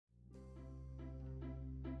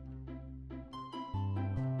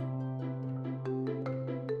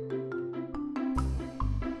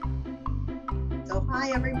Hi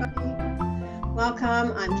everybody,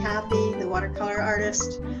 welcome. I'm Cathy, the watercolor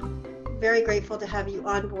artist. Very grateful to have you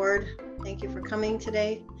on board. Thank you for coming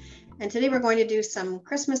today. And today we're going to do some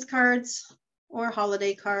Christmas cards or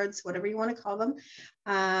holiday cards, whatever you want to call them.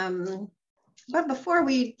 But before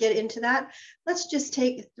we get into that, let's just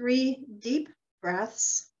take 3 deep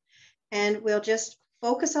breaths and we'll just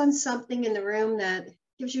focus on something in the room that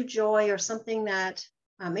gives you joy or something that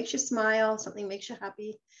makes you smile, something makes you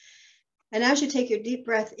happy. And as you take your deep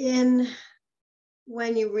breath in,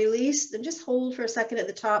 when you release, then just hold for a second at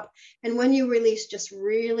the top. And when you release, just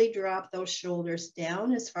really drop those shoulders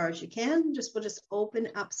down as far as you can. We'll just open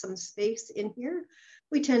up some space in here.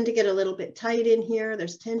 We tend to get a little bit tight in here.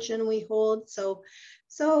 There's tension we hold. So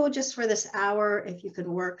just for this hour, if you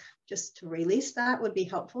can work just to release, that would be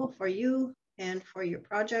helpful for you and for your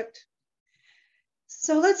project.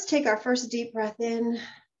 So let's take our first deep breath in.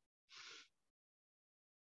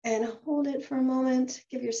 And hold it for a moment.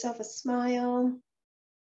 Give yourself a smile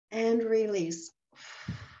and release.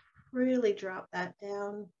 Really drop that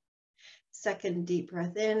down. Second deep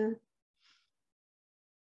breath in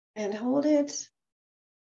and hold it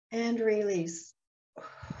and release.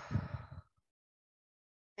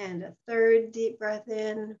 And a third deep breath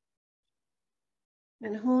in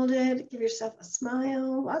and hold it. Give yourself a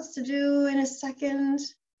smile. Lots to do in a second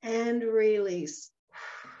and release.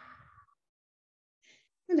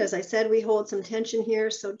 And as I said, we hold some tension here,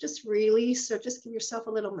 so just release or just give yourself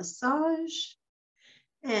a little massage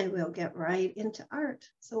and we'll get right into art.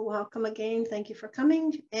 So welcome again. Thank you for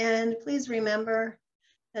coming. And please remember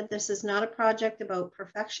that this is not a project about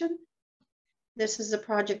perfection. This is a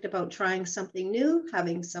project about trying something new,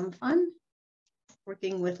 having some fun,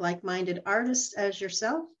 working with like-minded artists as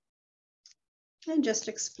yourself, and just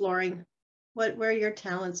exploring where your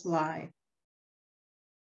talents lie.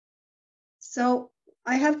 So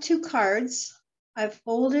I have 2 cards. I've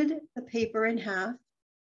folded the paper in half.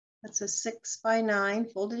 That's a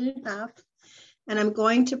 6x9, folded in half. And I'm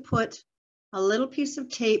going to put a little piece of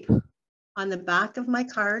tape on the back of my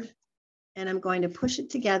card. And I'm going to push it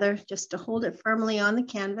together just to hold it firmly on the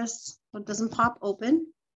canvas so it doesn't pop open.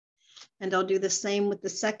 And I'll do the same with the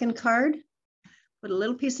second card. Put a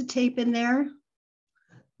little piece of tape in there. I'm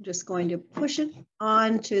just going to push it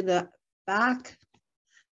onto the back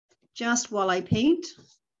just while I paint.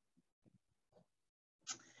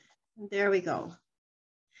 And there we go.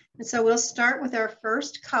 And so we'll start with our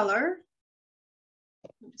first color.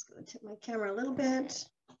 I'm just going to tip my camera a little bit.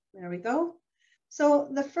 There we go. So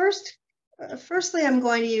the firstly, I'm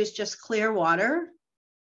going to use just clear water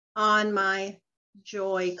on my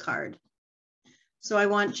joy card. So I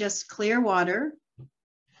want just clear water.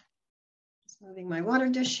 Just moving my water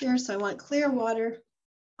dish here. So I want clear water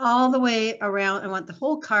all the way around. I want the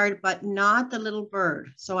whole card, but not the little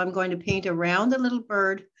bird. So I'm going to paint around the little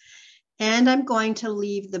bird and I'm going to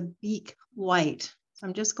leave the beak white. So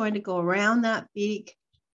I'm just going to go around that beak,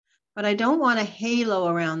 but I don't want a halo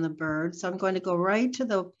around the bird. So I'm going to go right to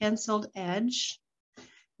the penciled edge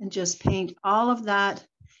and just paint all of that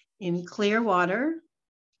in clear water.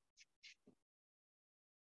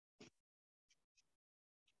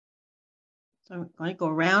 So I'm going to go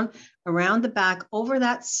around the back over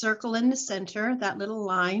that circle in the center, that little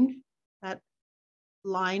line, that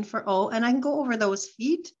line for O, and I can go over those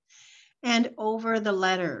feet and over the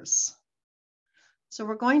letters. So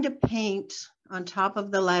we're going to paint on top of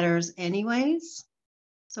the letters anyways.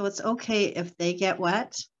 So it's okay if they get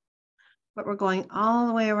wet, but we're going all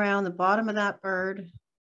the way around the bottom of that bird,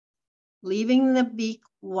 leaving the beak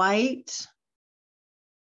white,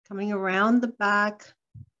 coming around the back,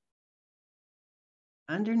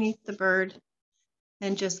 underneath the bird,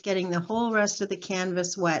 and just getting the whole rest of the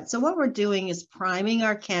canvas wet. So what we're doing is priming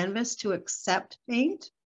our canvas to accept paint.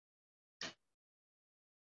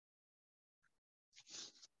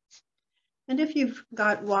 And if you've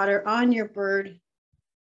got water on your bird,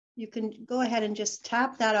 you can go ahead and just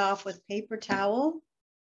tap that off with paper towel.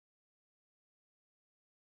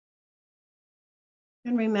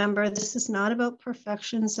 And remember, this is not about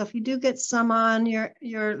perfection. So if you do get some on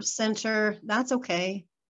your center, that's okay.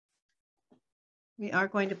 We are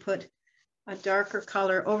going to put a darker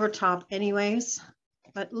color over top anyways,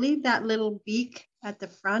 but leave that little beak at the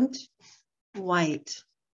front white.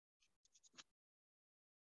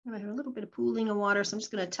 And I have a little bit of pooling of water, so I'm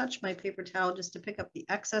just going to touch my paper towel just to pick up the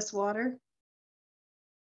excess water.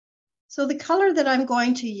 So the color that I'm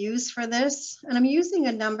going to use for this, and I'm using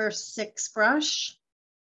a number 6 brush.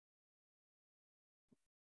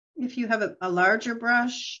 If you have a larger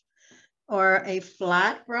brush or a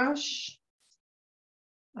flat brush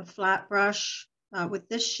with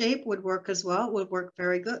this shape would work as well. It would work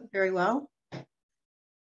very well.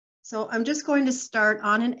 So I'm just going to start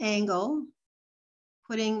on an angle,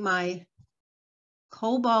 putting my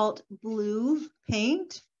cobalt blue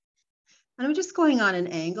paint. And I'm just going on an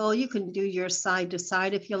angle. You can do your side to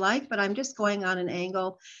side if you like, but I'm just going on an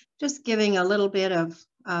angle, just giving a little bit of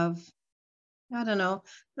I don't know, a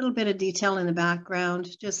little bit of detail in the background.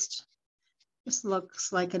 Just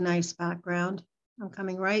looks like a nice background. I'm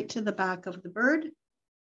coming right to the back of the bird,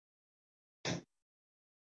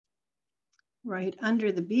 right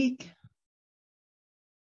under the beak.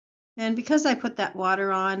 And because I put that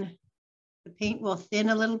water on, the paint will thin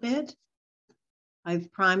a little bit.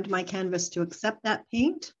 I've primed my canvas to accept that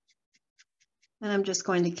paint. And I'm just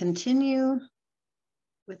going to continue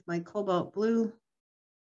with my cobalt blue,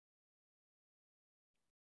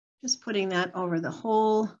 just putting that over the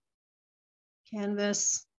whole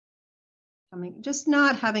canvas, just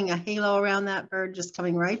not having a halo around that bird, just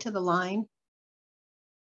coming right to the line.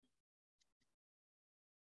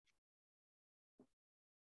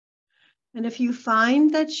 And if you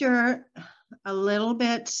find that you're a little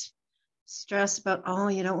bit stressed about, oh,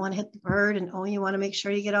 you don't want to hit the bird, and oh, you want to make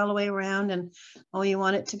sure you get all the way around, and oh, you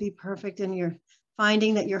want it to be perfect, and you're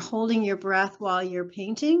finding that you're holding your breath while you're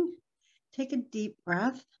painting, take a deep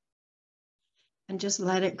breath and just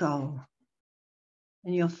let it go.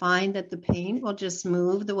 And you'll find that the paint will just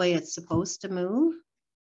move the way it's supposed to move.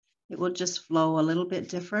 It will just flow a little bit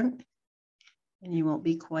different, and you won't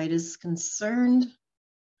be quite as concerned.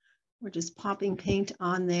 We're just popping paint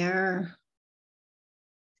on there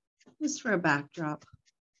just for a backdrop.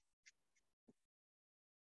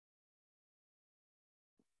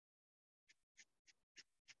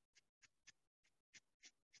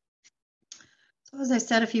 So as I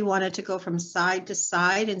said, if you wanted to go from side to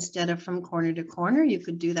side instead of from corner to corner, you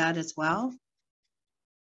could do that as well.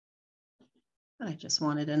 But I just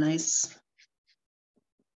wanted a nice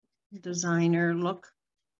designer look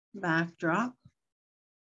backdrop.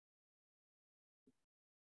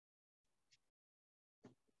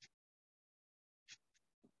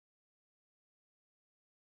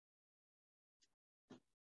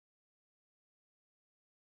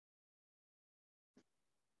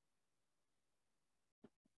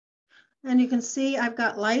 And you can see I've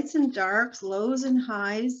got lights and darks, lows and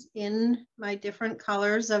highs in my different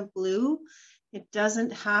colors of blue. It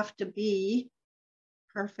doesn't have to be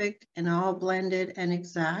perfect and all blended and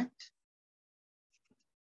exact.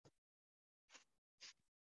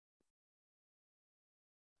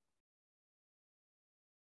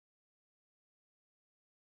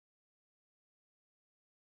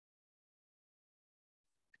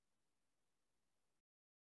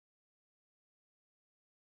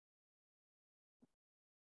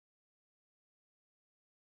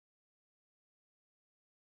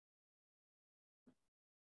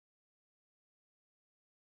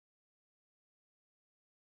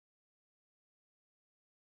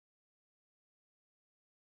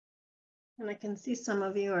 And I can see some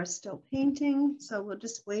of you are still painting, so we'll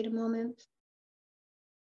just wait a moment.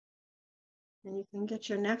 And you can get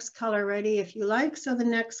your next color ready if you like. So the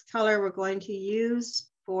next color we're going to use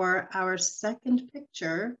for our second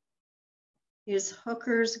picture is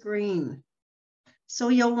Hooker's Green. So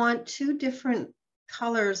you'll want two different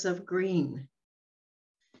colors of green.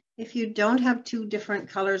 If you don't have two different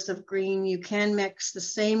colors of green, you can mix the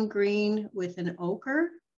same green with an ochre.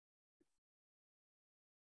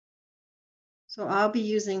 So I'll be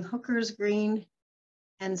using Hooker's Green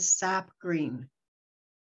and Sap Green.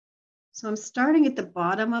 So I'm starting at the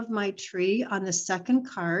bottom of my tree on the second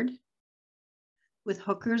card with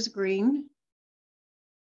Hooker's Green,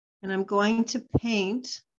 and I'm going to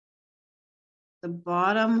paint the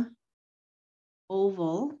bottom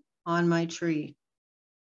oval on my tree.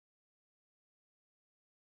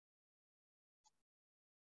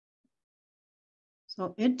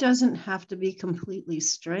 So it doesn't have to be completely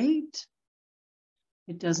straight.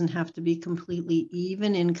 It doesn't have to be completely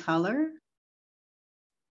even in color.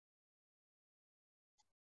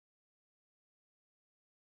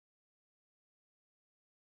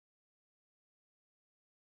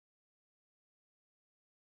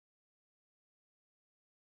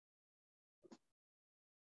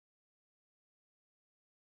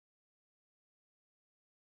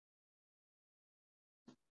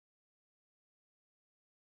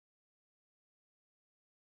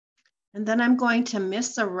 And then I'm going to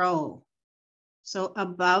miss a row. So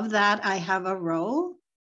above that, I have a row.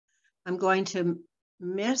 I'm going to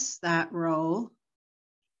miss that row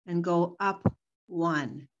and go up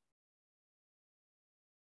one.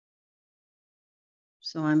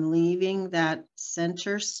 So I'm leaving that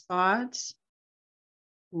center spot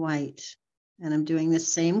white, and I'm doing the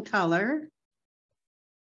same color,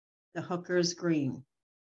 the Hooker's Green.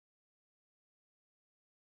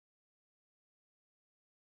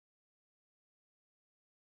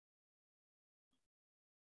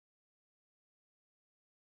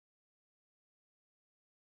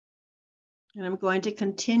 And I'm going to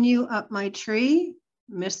continue up my tree,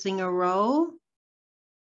 missing a row,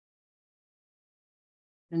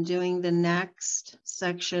 and doing the next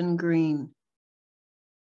section green.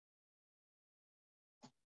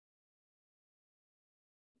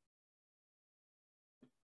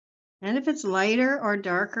 And if it's lighter or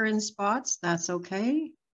darker in spots, that's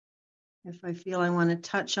okay. If I feel I want to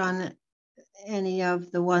touch on any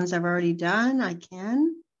of the ones I've already done, I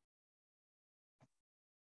can.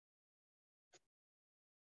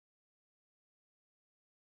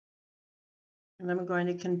 And I'm going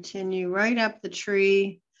to continue right up the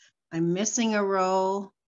tree. I'm missing a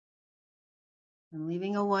row. I'm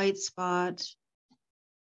leaving a white spot.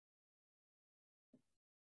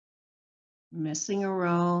 Missing a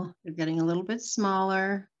row. They're getting a little bit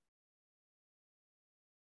smaller.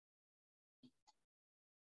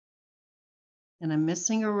 And I'm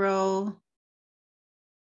missing a row.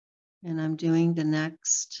 And I'm doing the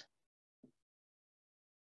next.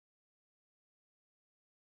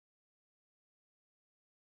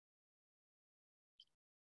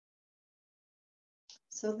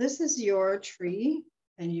 So this is your tree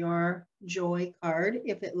and your joy card.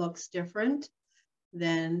 If it looks different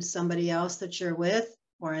than somebody else that you're with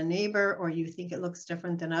or a neighbor, or you think it looks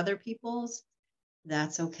different than other people's,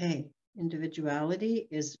 that's okay. Individuality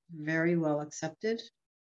is very well accepted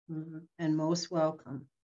and most welcome.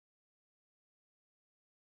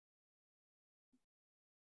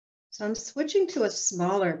 So I'm switching to a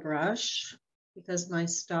smaller brush because my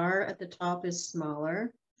star at the top is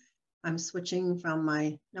smaller. I'm switching from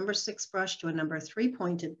my number 6 brush to a number 3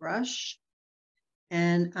 pointed brush.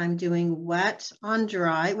 And I'm doing wet on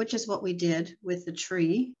dry, which is what we did with the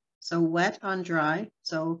tree. So wet on dry.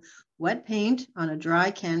 So wet paint on a dry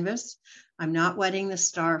canvas. I'm not wetting the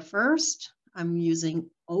star first. I'm using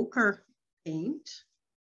ochre paint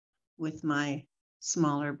with my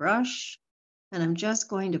smaller brush. And I'm just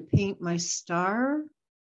going to paint my star.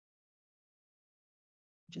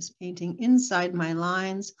 Just painting inside my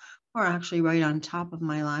lines, or actually right on top of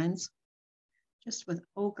my lines, just with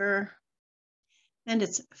ochre. And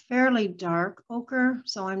it's fairly dark ochre,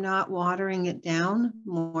 so I'm not watering it down.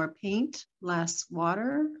 More paint, less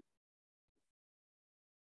water.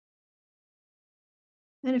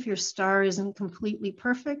 And if your star isn't completely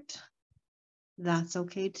perfect, that's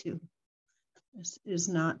okay too. This is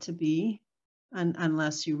not to be,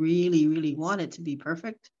 unless you really, really want it to be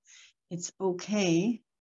perfect. It's okay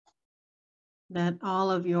that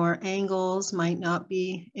all of your angles might not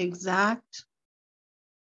be exact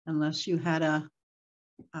unless you had a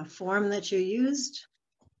form that you used.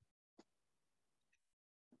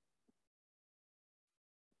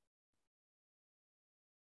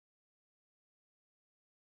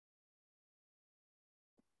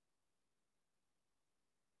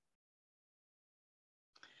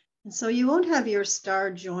 And so you won't have your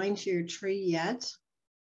star joined to your tree yet.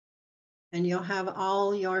 And you'll have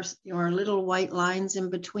all your little white lines in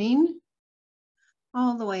between,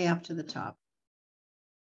 all the way up to the top.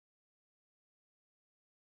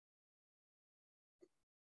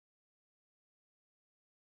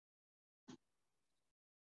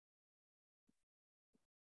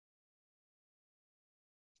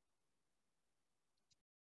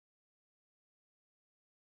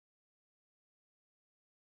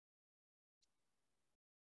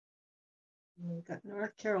 We've got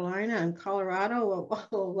North Carolina and Colorado.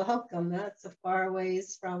 Well, welcome. That's a far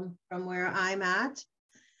ways from where I'm at.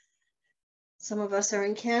 Some of us are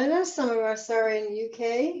in Canada. Some of us are in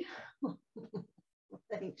UK.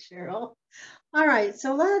 Thanks, Cheryl. All right,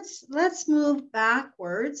 so let's move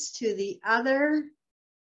backwards to the other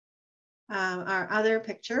our other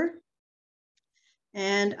picture,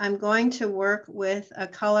 and I'm going to work with a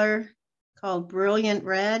color called Brilliant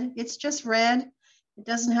Red. It's just red. It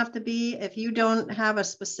doesn't have to be, if you don't have a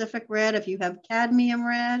specific red, if you have cadmium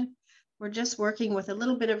red, we're just working with a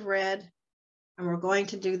little bit of red, and we're going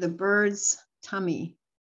to do the bird's tummy.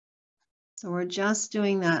 So we're just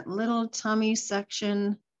doing that little tummy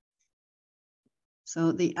section.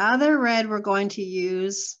 So the other red we're going to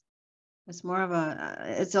use, it's more of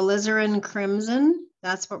it's alizarin crimson.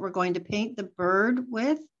 That's what we're going to paint the bird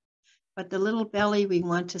with. But the little belly, we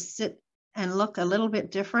want to sit and look a little bit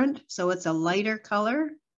different. So it's a lighter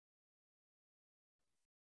color.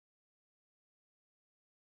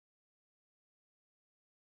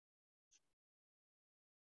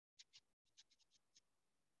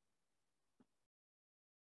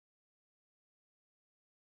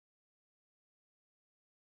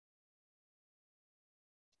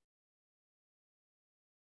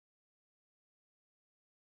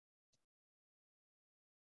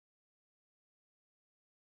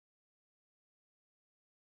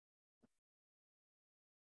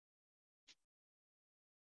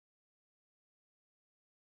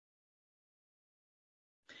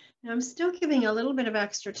 Now I'm still giving a little bit of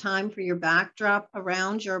extra time for your backdrop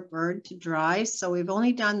around your bird to dry. So we've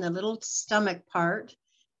only done the little stomach part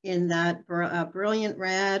in that brilliant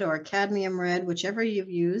red or cadmium red, whichever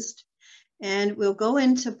you've used. And we'll go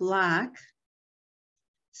into black,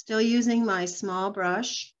 still using my small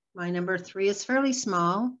brush. My number 3 is fairly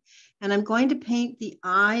small. And I'm going to paint the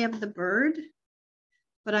eye of the bird,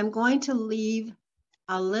 but I'm going to leave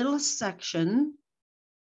a little section,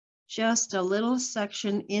 just a little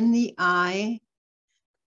section in the eye.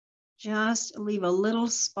 Just leave a little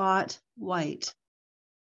spot white.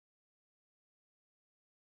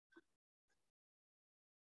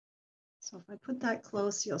 So if I put that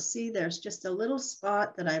close, you'll see there's just a little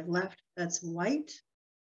spot that I've left that's white.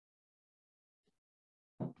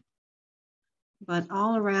 But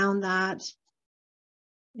all around that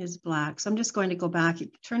is black. So I'm just going to go back. It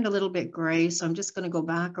turned a little bit gray, so I'm just going to go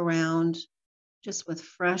back around just with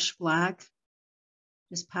fresh black.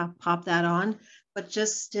 Just pop that on, but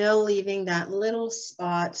just still leaving that little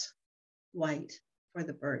spot white for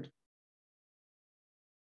the bird.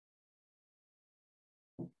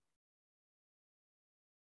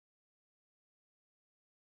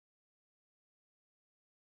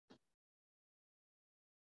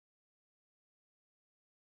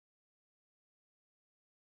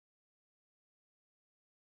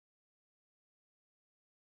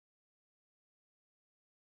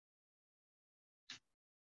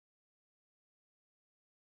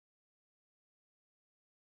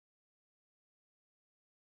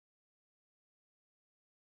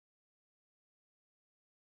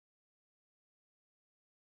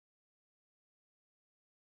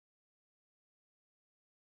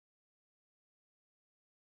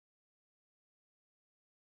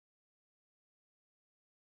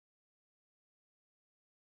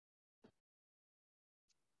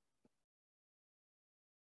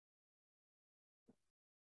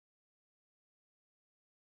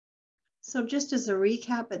 So just as a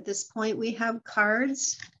recap, at this point, we have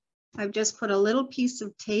cards. I've just put a little piece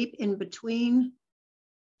of tape in between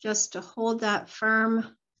just to hold that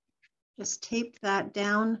firm. Just tape that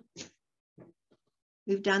down.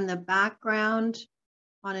 We've done the background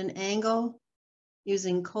on an angle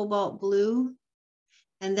using cobalt blue.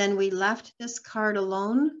 And then we left this card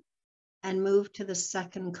alone and moved to the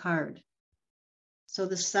second card. So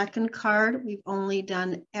the second card, we've only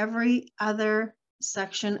done every other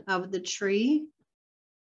section of the tree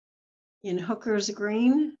in Hooker's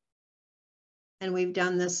green, and we've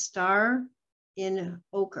done the star in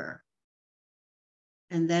ochre.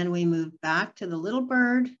 And then we moved back to the little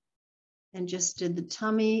bird and just did the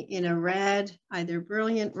tummy in a red, either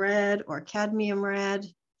brilliant red or cadmium red,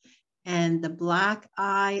 and the black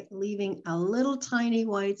eye, leaving a little tiny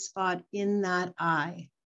white spot in that eye.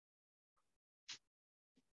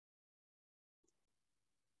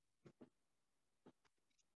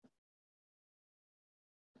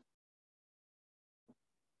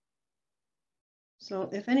 So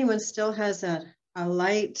if anyone still has a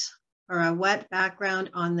light or a wet background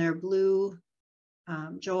on their blue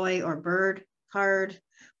joy or bird card,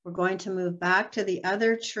 we're going to move back to the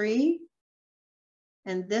other tree.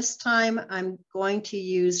 And this time I'm going to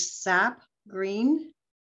use sap green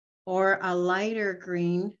or a lighter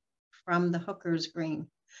green from the Hooker's green.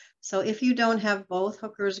 So if you don't have both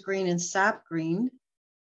Hooker's green and sap green,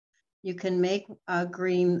 you can make a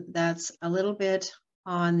green that's a little bit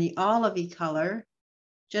on the olivey color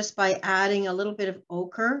just by adding a little bit of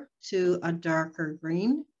ochre to a darker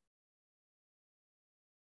green.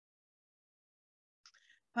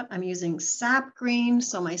 But I'm using sap green,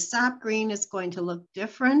 so my sap green is going to look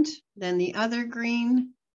different than the other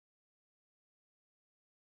green.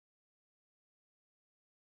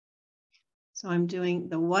 So I'm doing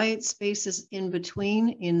the white spaces in between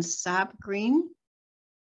in sap green.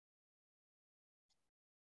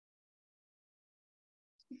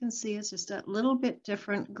 You can see it's just a little bit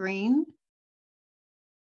different green.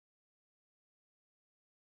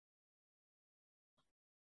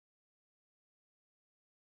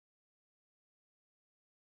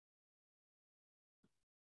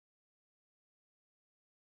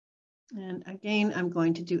 And again, I'm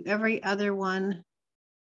going to do every other one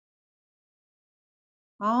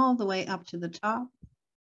all the way up to the top.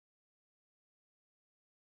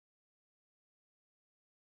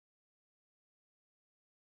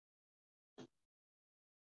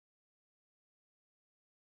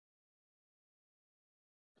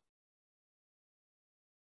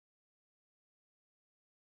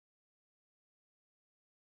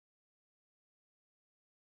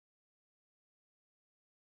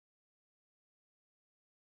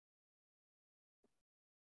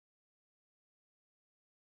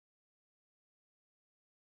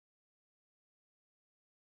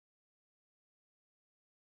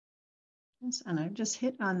 And I just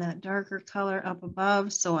hit on that darker color up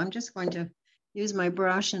above. So I'm just going to use my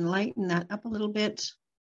brush and lighten that up a little bit.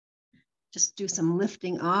 Just do some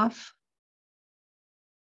lifting off,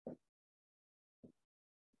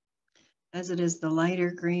 as it is the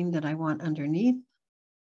lighter green that I want underneath.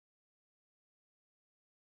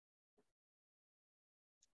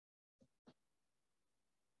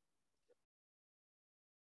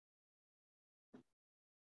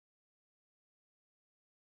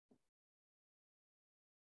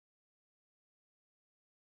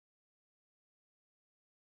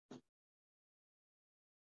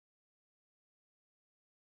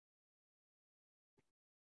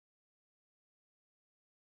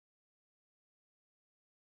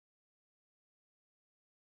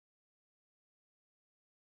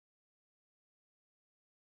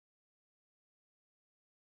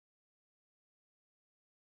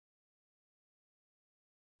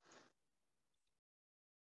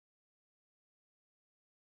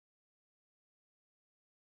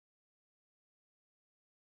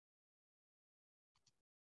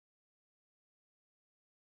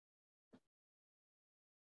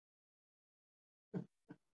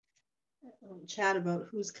 We'll chat about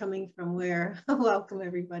who's coming from where. Welcome,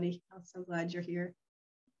 everybody. I'm so glad you're here.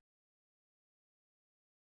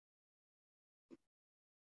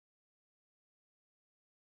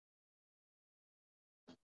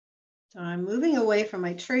 So I'm moving away from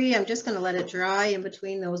my tree. I'm just going to let it dry in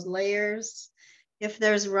between those layers. If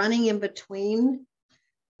there's running in between,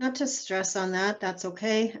 not to stress on that, that's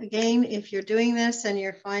okay. Again, if you're doing this and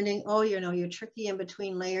you're finding, oh, you know, you're tricky in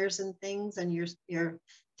between layers and things and you're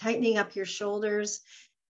tightening up your shoulders,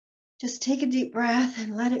 just take a deep breath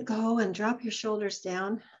and let it go and drop your shoulders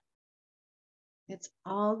down. It's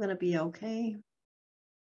all going to be okay.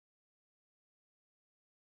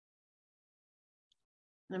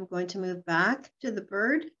 I'm going to move back to the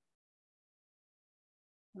bird.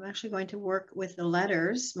 I'm actually going to work with the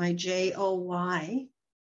letters, my J-O-Y.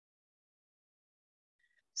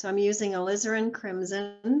 So I'm using alizarin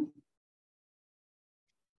crimson.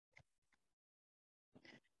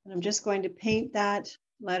 And I'm just going to paint that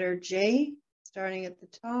letter J, starting at the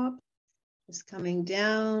top, just coming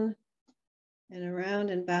down and around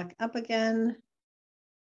and back up again.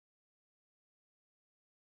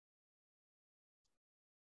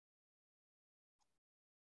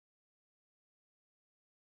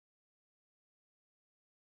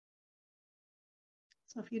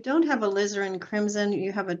 So if you don't have alizarin crimson,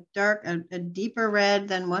 you have a deeper red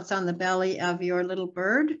than what's on the belly of your little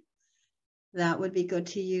bird, that would be good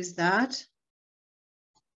to use that.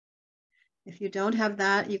 If you don't have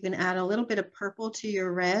that, you can add a little bit of purple to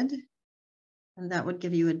your red, and that would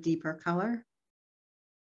give you a deeper color.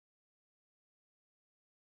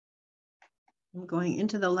 I'm going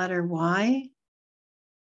into the letter Y.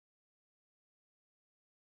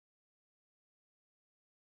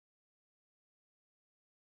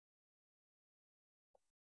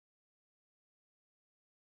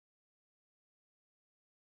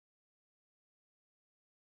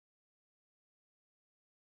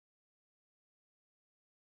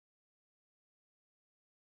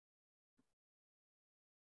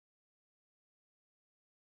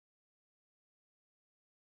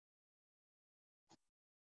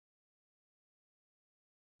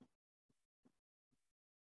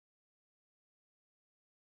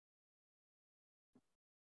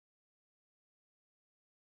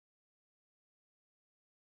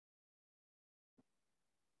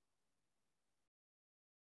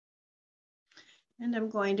 And I'm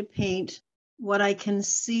going to paint what I can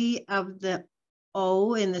see of the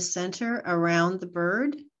O in the center around the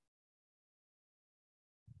bird.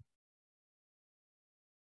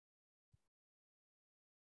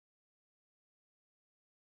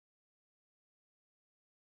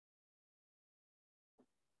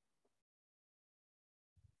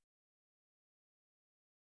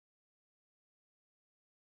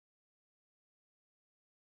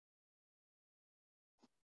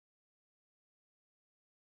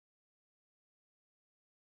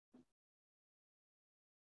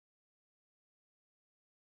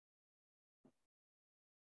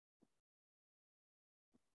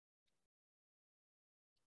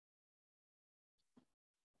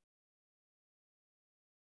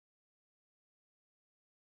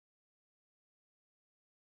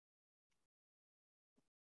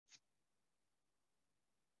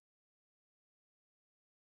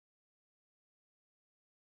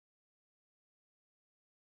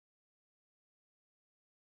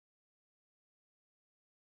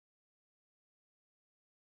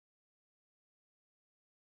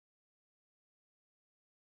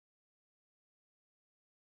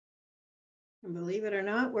 Believe it or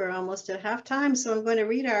not, we're almost at halftime, so I'm going to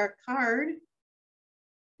read our card.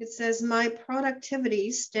 It says, my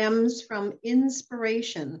productivity stems from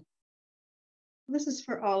inspiration. This is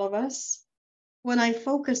for all of us. When I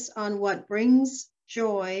focus on what brings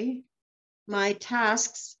joy, my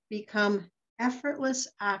tasks become effortless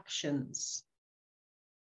actions.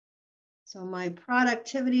 So my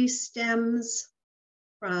productivity stems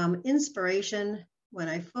from inspiration. When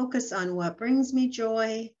I focus on what brings me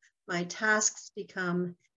joy, my tasks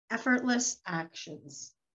become effortless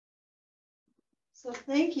actions. So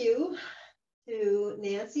thank you to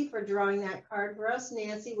Nancy for drawing that card for us.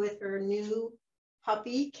 Nancy with her new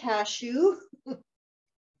puppy, Cashew.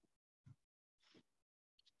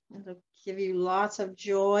 It'll give you lots of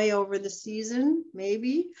joy over the season,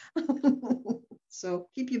 maybe. So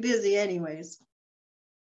keep you busy anyways.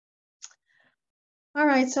 All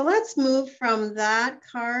right, so let's move from that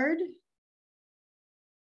card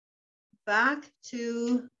back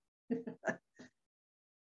to,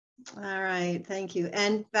 all right, thank you.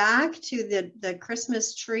 And back to the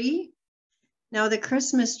Christmas tree. Now the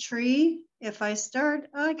Christmas tree, if I start,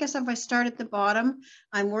 I guess if I start at the bottom,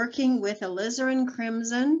 I'm working with Alizarin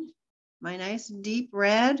crimson, my nice deep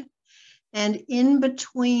red. And in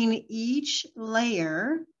between each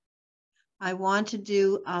layer, I want to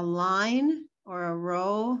do a line or a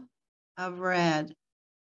row of red.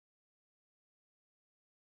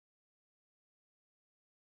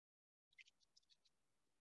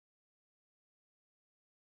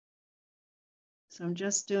 So I'm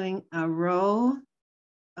just doing a row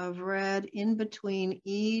of red in between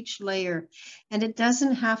each layer. And it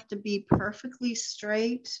doesn't have to be perfectly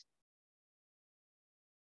straight.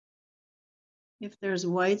 If there's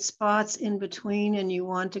white spots in between and you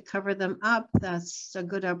want to cover them up, that's a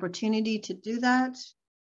good opportunity to do that.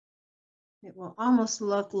 It will almost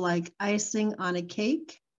look like icing on a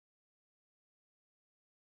cake.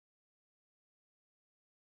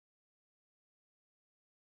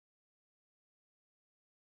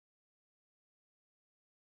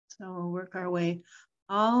 So we'll work our way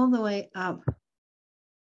all the way up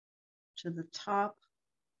to the top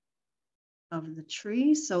of the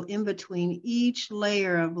tree. So in between each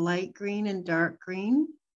layer of light green and dark green.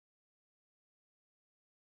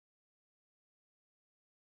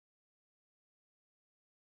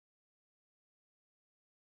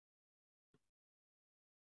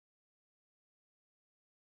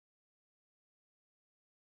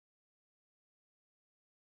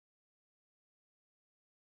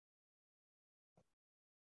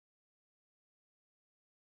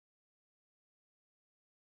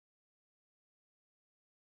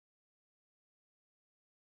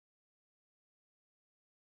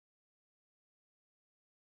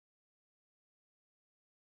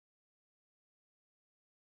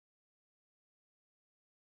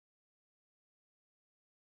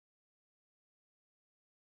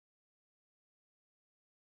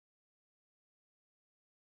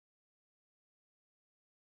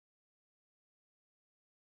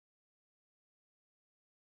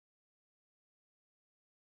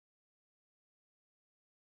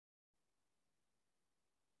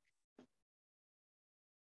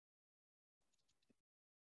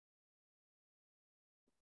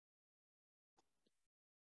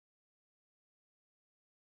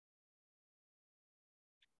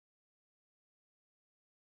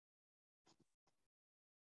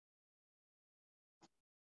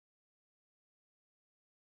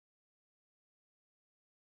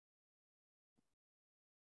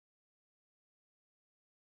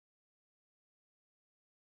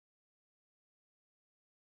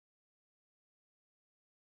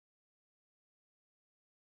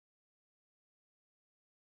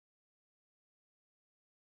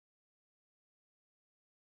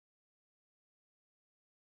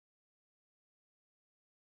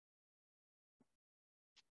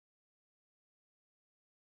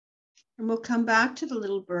 And we'll come back to the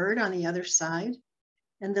little bird on the other side.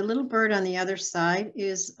 And the little bird on the other side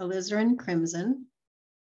is alizarin crimson.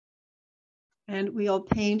 And we'll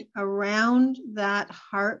paint around that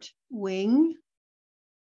heart wing.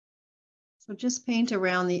 So just paint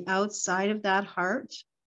around the outside of that heart.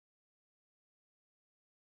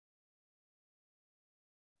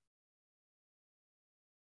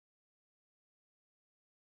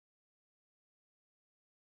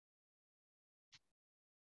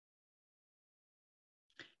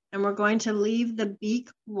 And we're going to leave the beak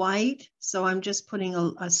white. So I'm just putting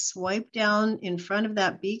a swipe down in front of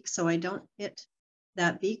that beak so I don't hit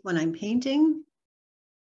that beak when I'm painting.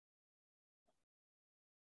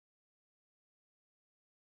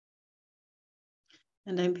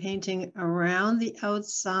 And I'm painting around the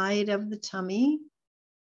outside of the tummy.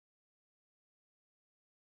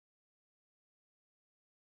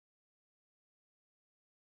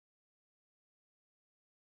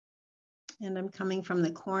 And I'm coming from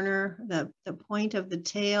the corner, the point of the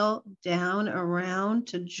tail down around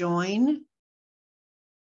to join.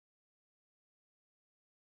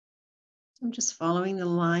 I'm just following the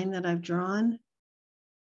line that I've drawn.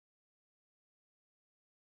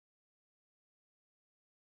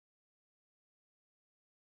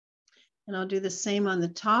 And I'll do the same on the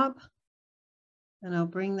top. And I'll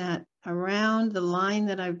bring that around the line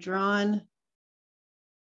that I've drawn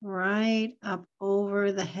right up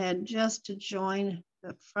over the head just to join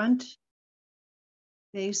the front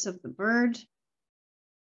face of the bird.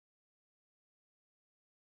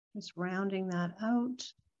 Just rounding that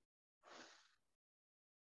out.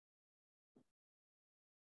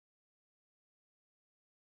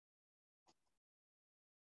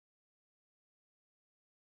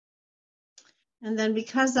 And then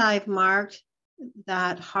because I've marked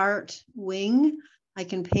that heart wing, I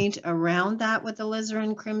can paint around that with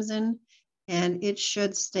alizarin crimson, and it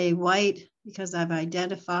should stay white because I've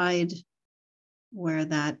identified where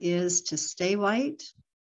that is to stay white.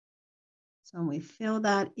 So we fill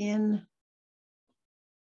that in.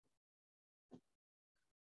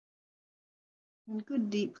 And good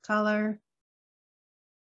deep color.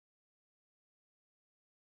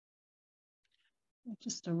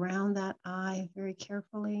 Just around that eye very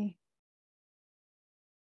carefully.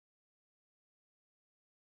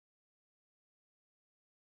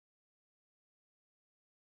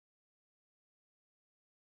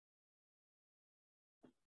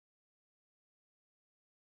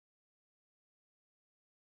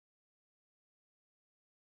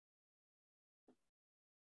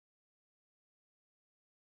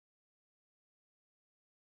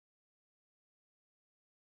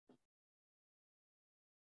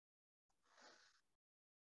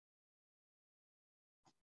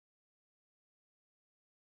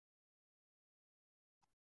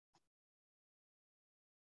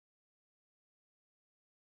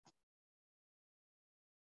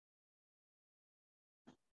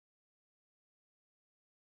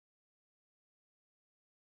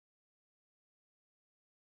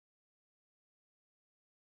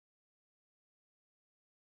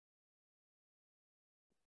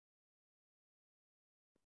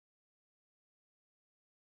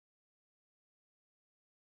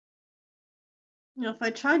 Now, if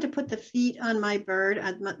I tried to put the feet on my bird,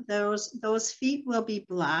 those feet will be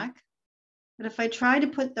black. But if I try to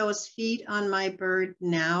put those feet on my bird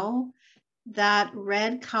now, that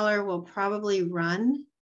red color will probably run.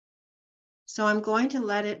 So I'm going to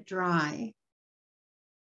let it dry.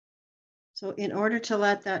 So in order to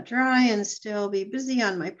let that dry and still be busy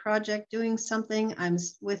on my project doing something, I'm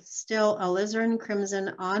with still alizarin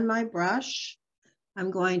crimson on my brush.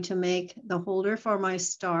 I'm going to make the holder for my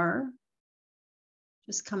star,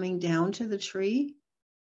 just coming down to the tree.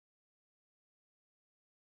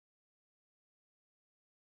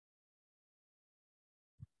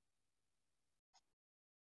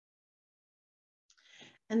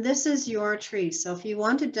 And this is your tree. So if you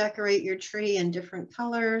want to decorate your tree in different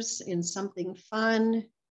colors, in something fun,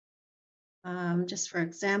 just for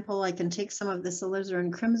example, I can take some of this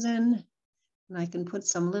alizarin crimson and I can put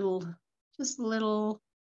some just little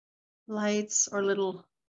lights or little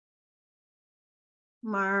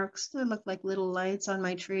marks that look like little lights on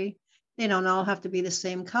my tree. They don't all have to be the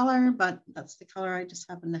same color, but that's the color I just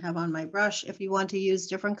happen to have on my brush. If you want to use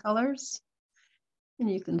different colors, and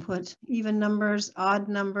you can put even numbers, odd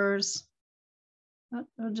numbers.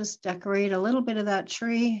 I'll just decorate a little bit of that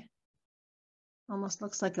tree. Almost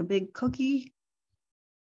looks like a big cookie.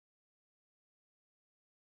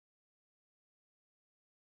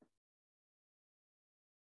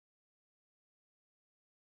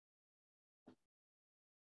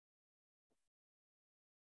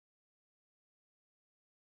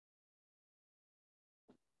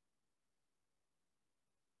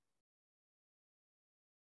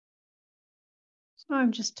 So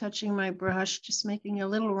I'm just touching my brush, just making a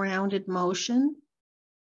little rounded motion.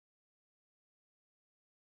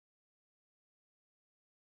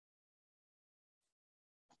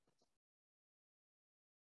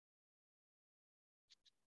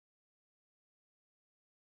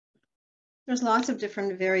 There's lots of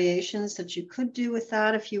different variations that you could do with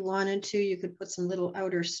that if you wanted to. You could put some little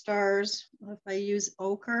outer stars. If I use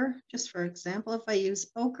ochre, just for example, if I use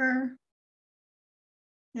ochre,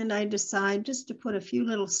 and I decide just to put a few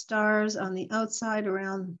little stars on the outside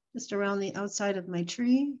just around the outside of my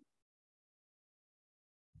tree.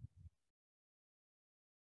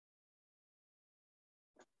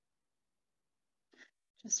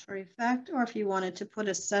 Just for effect, or if you wanted to put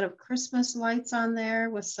a set of Christmas lights on there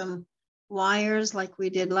with some wires like we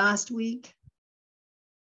did last week.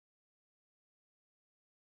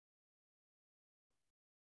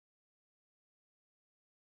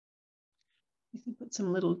 You can put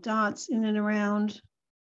some little dots in and around.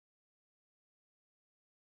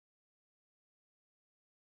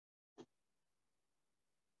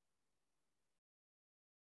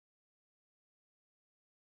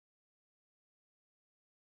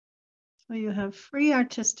 So you have free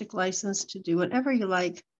artistic license to do whatever you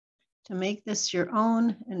like to make this your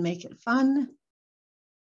own and make it fun.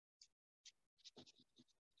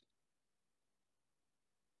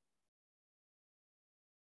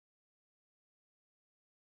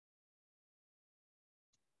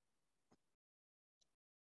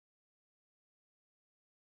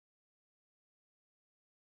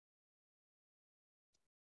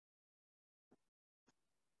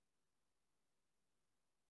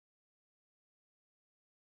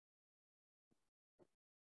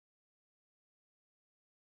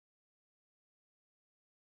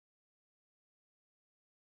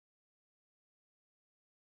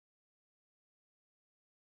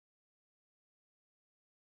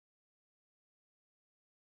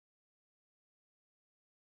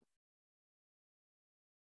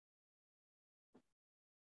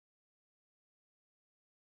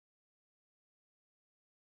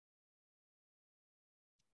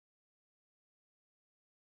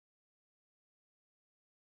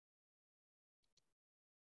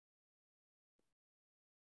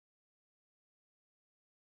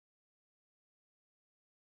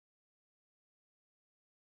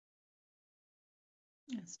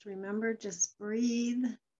 Just remember, just breathe.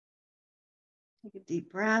 Take a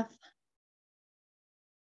deep breath.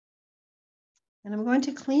 And I'm going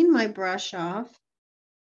to clean my brush off,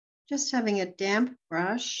 just having a damp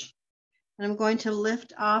brush. And I'm going to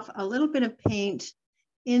lift off a little bit of paint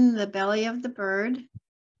in the belly of the bird,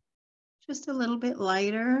 just a little bit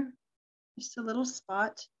lighter, just a little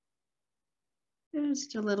spot,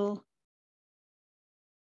 just a little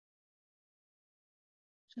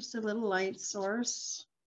light source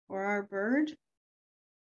for our bird.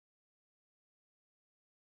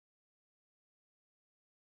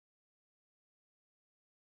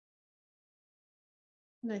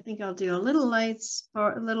 And I think I'll do a little light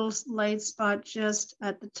spot just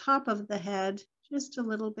at the top of the head, just a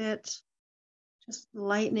little bit, just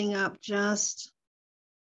lightening up just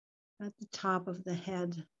at the top of the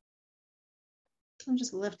head. I'm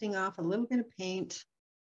just lifting off a little bit of paint.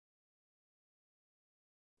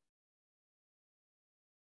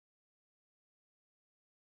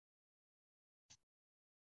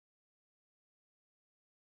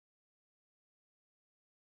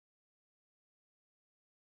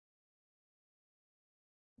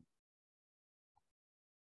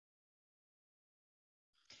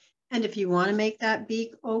 And if you want to make that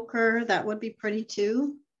beak ochre, that would be pretty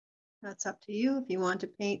too. That's up to you. If you want to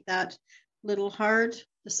paint that little heart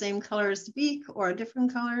the same color as the beak or a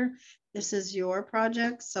different color, this is your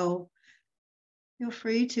project. So feel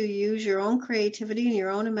free to use your own creativity and your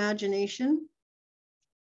own imagination.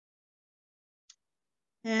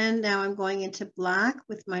 And now I'm going into black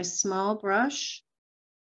with my small brush.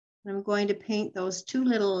 I'm going to paint those two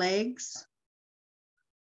little legs.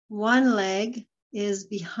 One leg is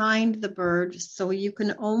behind the bird, so you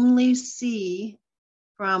can only see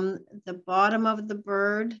from the bottom of the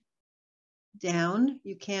bird down.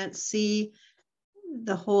 You can't see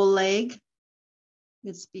the whole leg.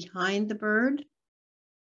 It's behind the bird.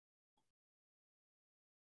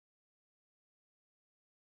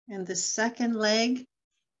 And the second leg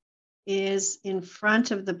is in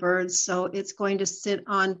front of the bird, so it's going to sit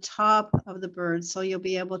on top of the bird, so you'll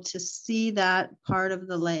be able to see that part of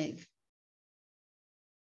the leg.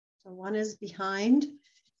 So one is behind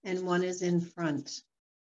and one is in front.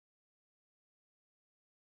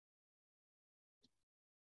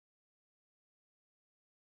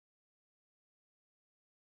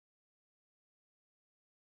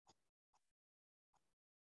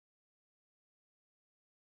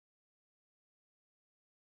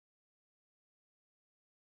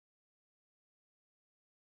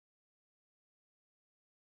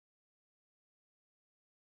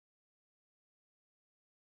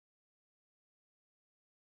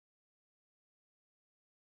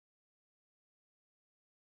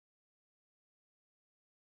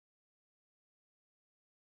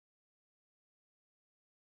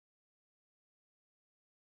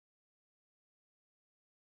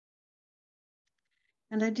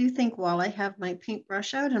 And I do think while I have my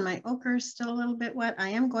paintbrush out and my ochre is still a little bit wet, I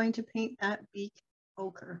am going to paint that beak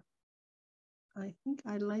ochre. I think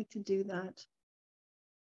I'd like to do that.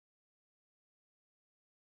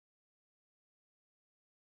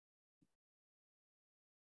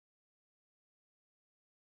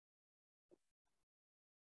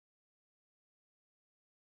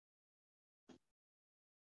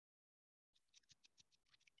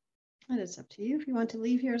 And it's up to you if you want to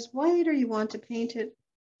leave yours white or you want to paint it.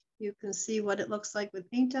 You can see what it looks like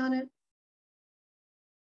with paint on it.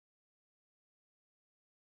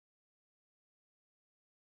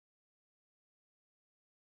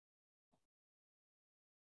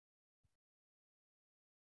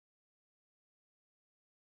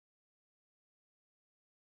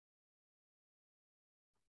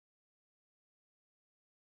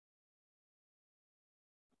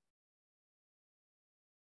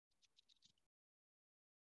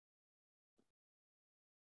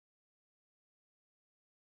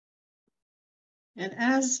 And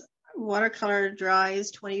as watercolor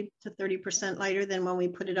dries 20 to 30% lighter than when we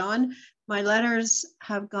put it on, my letters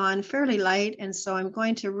have gone fairly light, and so I'm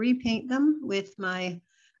going to repaint them with my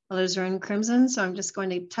Alizarin Crimson. So I'm just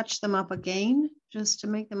going to touch them up again just to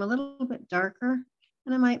make them a little bit darker,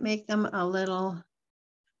 and I might make them a little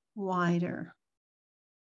wider.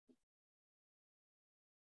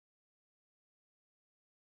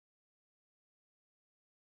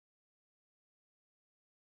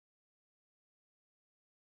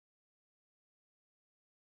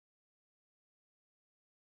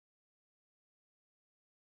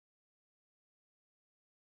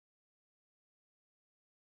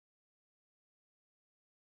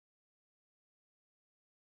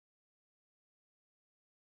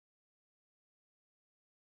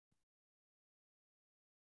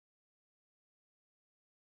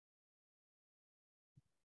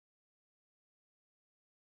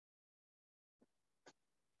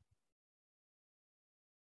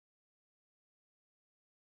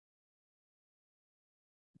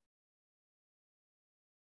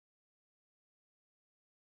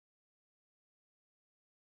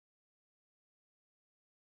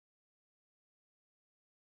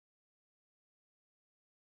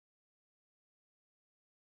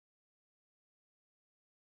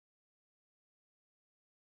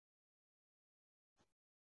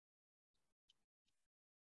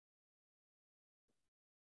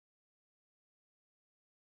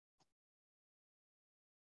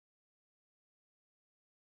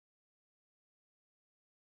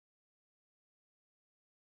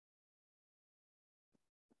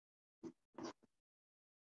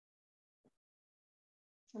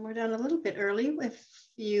 And we're done a little bit early. If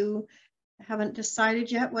you haven't decided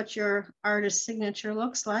yet what your artist signature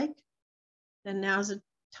looks like, then now's the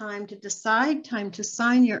time to decide, time to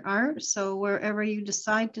sign your art. So wherever you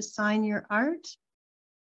decide to sign your art,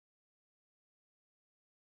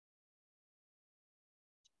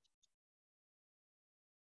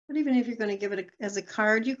 but even if you're going to give it as a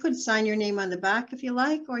card, you could sign your name on the back if you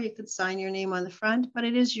like, or you could sign your name on the front, but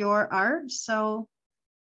it is your art. So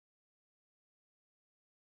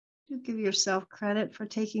do give yourself credit for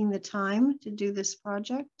taking the time to do this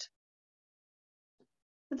project.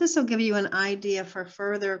 But this will give you an idea for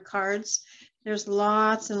further cards. There's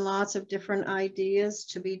lots and lots of different ideas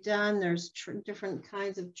to be done. There's different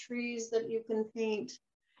kinds of trees that you can paint.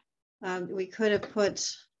 We could have put,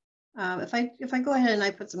 if I go ahead and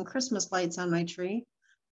I put some Christmas lights on my tree,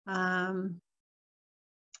 I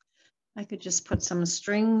could just put some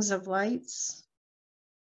strings of lights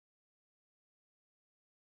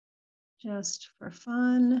just for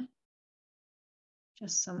fun.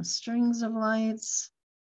 Just some strings of lights.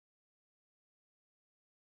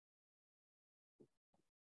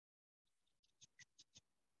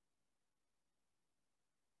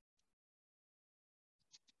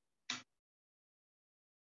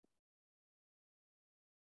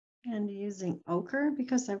 And using ochre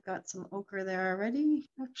because I've got some ochre there already.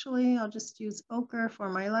 Actually, I'll just use ochre for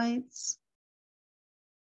my lights.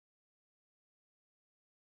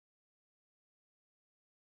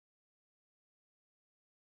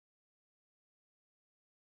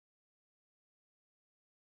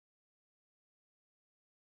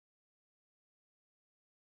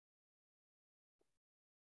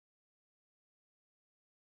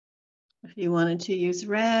 If you wanted to use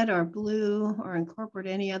red or blue or incorporate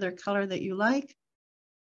any other color that you like.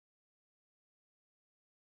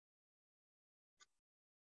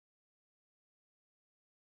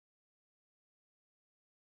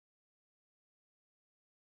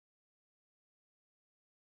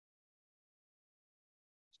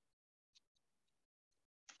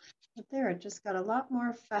 But there, it just got a lot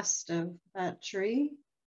more festive, that tree.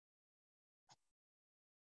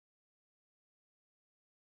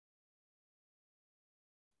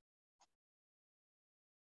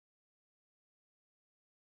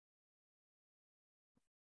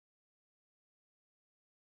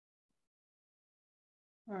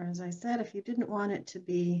 Or as I said, if you didn't want it to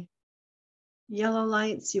be yellow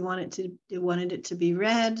lights, you wanted it to be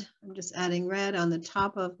red. I'm just adding red on the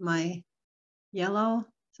top of my yellow.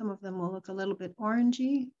 Some of them will look a little bit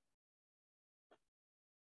orangey.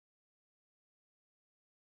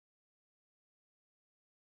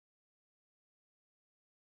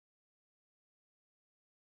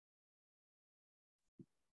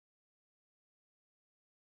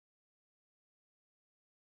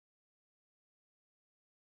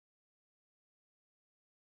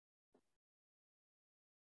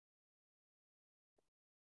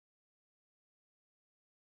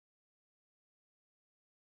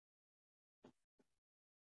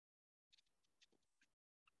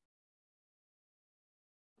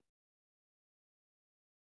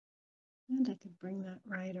 And I could bring that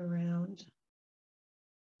right around.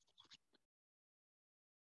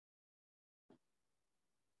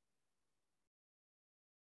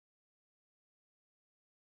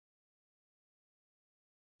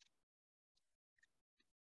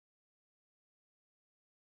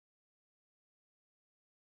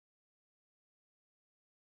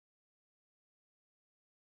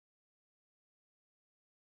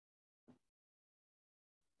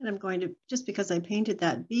 And I'm going to, just because I painted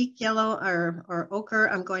that beak yellow or ochre,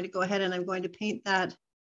 I'm going to go ahead and I'm going to paint that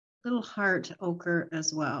little heart ochre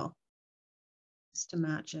as well, just to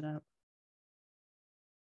match it up.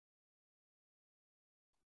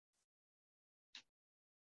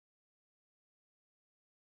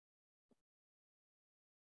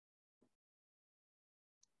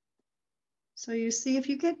 So you see, if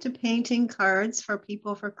you get to painting cards for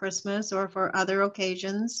people for Christmas or for other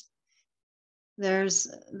occasions,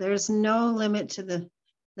 there's no limit to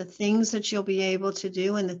the things that you'll be able to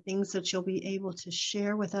do and the things that you'll be able to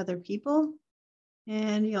share with other people.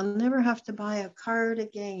 And you'll never have to buy a card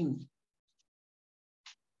again.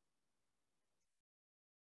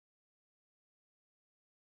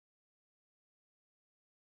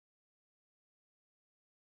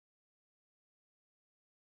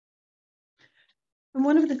 And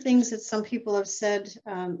one of the things that some people have said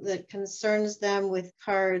that concerns them with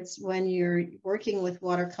cards when you're working with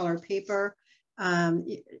watercolor paper,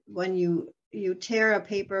 when you tear a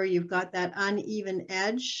paper, you've got that uneven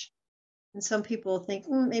edge. And some people think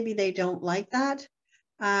maybe they don't like that.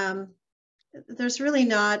 There's really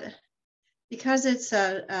not, because it's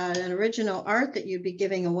an original art that you'd be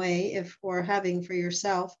giving away or having for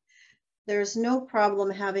yourself, there's no problem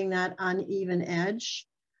having that uneven edge.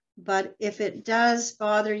 But if it does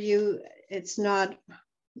bother you, it's not,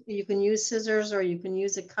 you can use scissors or you can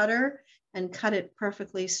use a cutter and cut it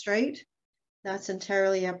perfectly straight. That's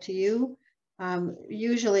entirely up to you.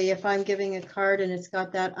 Usually if I'm giving a card and it's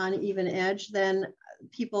got that uneven edge, then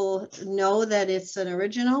people know that it's an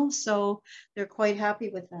original, so they're quite happy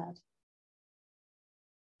with that.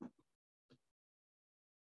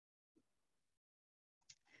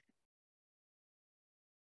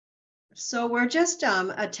 So we're just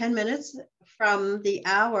 10 minutes from the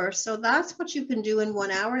hour. So that's what you can do in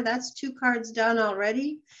 1 hour. That's 2 cards done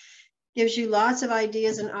already. Gives you lots of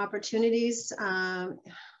ideas and opportunities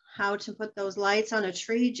how to put those lights on a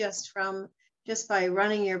tree just by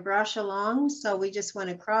running your brush along. So we just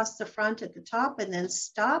went across the front at the top and then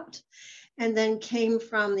stopped and then came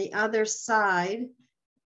from the other side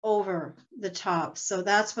over the top. So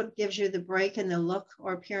that's what gives you the break and the look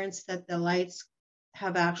or appearance that the lights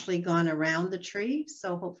have actually gone around the tree.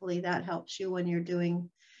 So hopefully that helps you when you're doing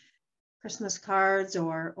Christmas cards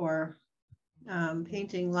or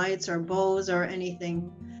painting lights or bows or anything.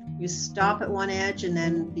 You stop at one edge and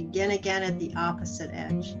then begin again at the opposite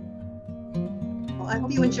edge. Well, I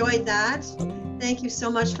hope you enjoyed that. Thank you so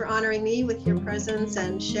much for honoring me with your presence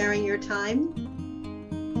and sharing your time.